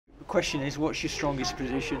question is, what's your strongest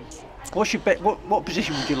position? What's your what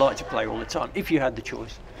position would you like to play all the time if you had the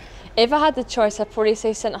choice? If I had the choice, I'd probably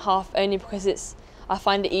say centre half, only because I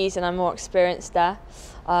find it easy and I'm more experienced there.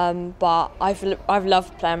 But I've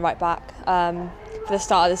loved playing right back. For the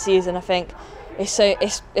start of the season, I think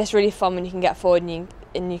it's really fun when you can get forward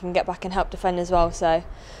and you can get back and help defend as well. So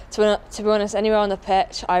to be honest, anywhere on the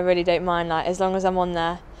pitch, I really don't mind. Like, as long as I'm on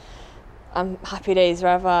there, I'm happy days.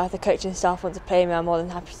 Wherever the coaching staff want to play me, I'm more than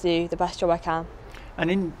happy to do the best job I can. And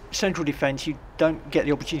in central defence, you don't get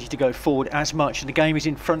the opportunity to go forward as much, and the game is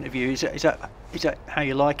in front of you. Is that how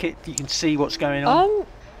you like it? You can see what's going on.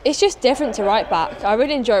 It's just different to right back. I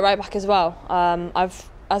really enjoy right back as well.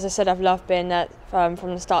 As I said, I've loved being there from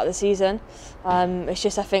the start of the season. It's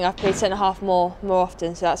just I think I've played centre half more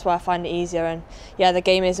often, so that's why I find it easier. And yeah, the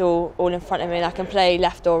game is all in front of me, and I can play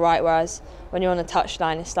left or right. Whereas when you're on the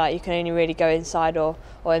touchline, it's like you can only really go inside or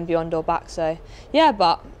in beyond or back. So yeah,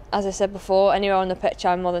 but as I said before, anywhere on the pitch,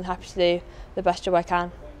 I'm more than happy to do the best job I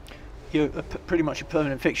can. You're pretty much a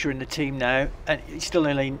permanent fixture in the team now, and you're still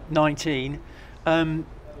only 19.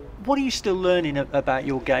 What are you still learning about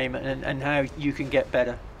your game and how you can get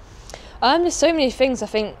better? There's so many things. I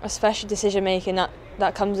think, especially decision making,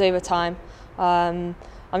 that comes over time. I'm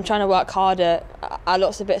trying to work harder at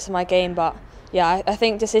lots of bits of my game, but yeah, I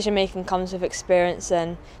think decision making comes with experience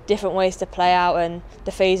and different ways to play out and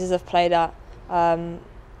the phases of play that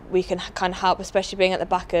we can kind of help, especially being at the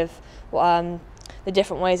back of the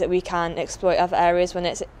different ways that we can exploit other areas when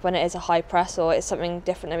it is a high press or it's something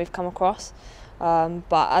different that we've come across.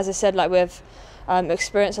 But as I said, like with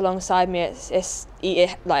experience alongside me,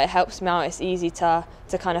 it helps me out. It's easy to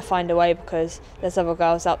kind of find a way because there's other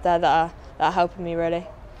girls out there that are helping me really.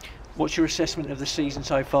 What's your assessment of the season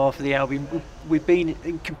so far for the Albion? We've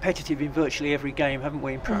been competitive in virtually every game, haven't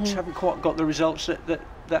we? And perhaps haven't quite got the results that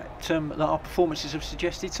our performances have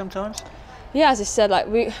suggested sometimes. Yeah, as I said, like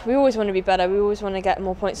we always want to be better. We always want to get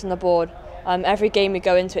more points on the board. Every game we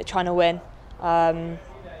go into it trying to win.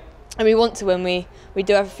 And we want to win, we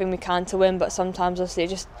do everything we can to win, but sometimes obviously it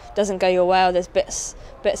just doesn't go your way, or there's bits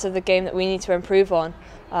of the game that we need to improve on,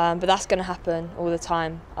 but that's going to happen all the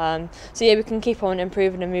time. So yeah, we can keep on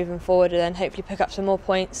improving and moving forward and then hopefully pick up some more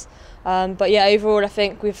points. But yeah, overall I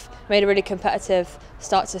think we've made a really competitive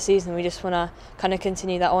start to the season. We just want to kind of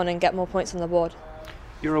continue that on and get more points on the board.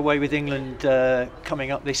 You're away with England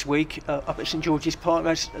coming up this week up at St George's Park.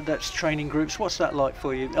 That's training groups. What's that like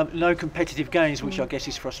for you? No competitive games, which I guess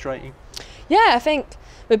is frustrating. Yeah, I think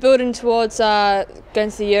we're building towards going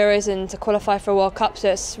to the Euros and to qualify for a World Cup,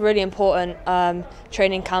 so it's really important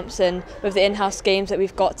training camps and with the in-house games that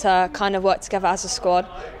we've got to kind of work together as a squad,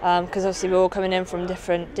 because obviously we're all coming in from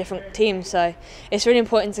different teams, so it's really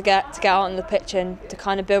important to get out on the pitch and to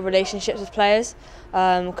kind of build relationships with players,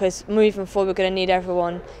 because moving forward we're going to need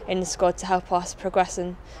everyone in the squad to help us progress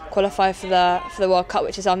and qualify for the World Cup,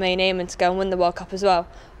 which is our main aim, and to go and win the World Cup as well.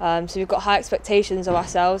 So we've got high expectations of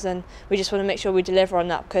ourselves, and we just want to make sure we deliver on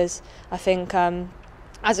that, because I think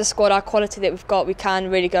as a squad, our quality that we've got, we can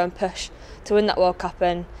really go and push to win that World Cup,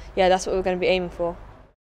 and yeah, that's what we're going to be aiming for.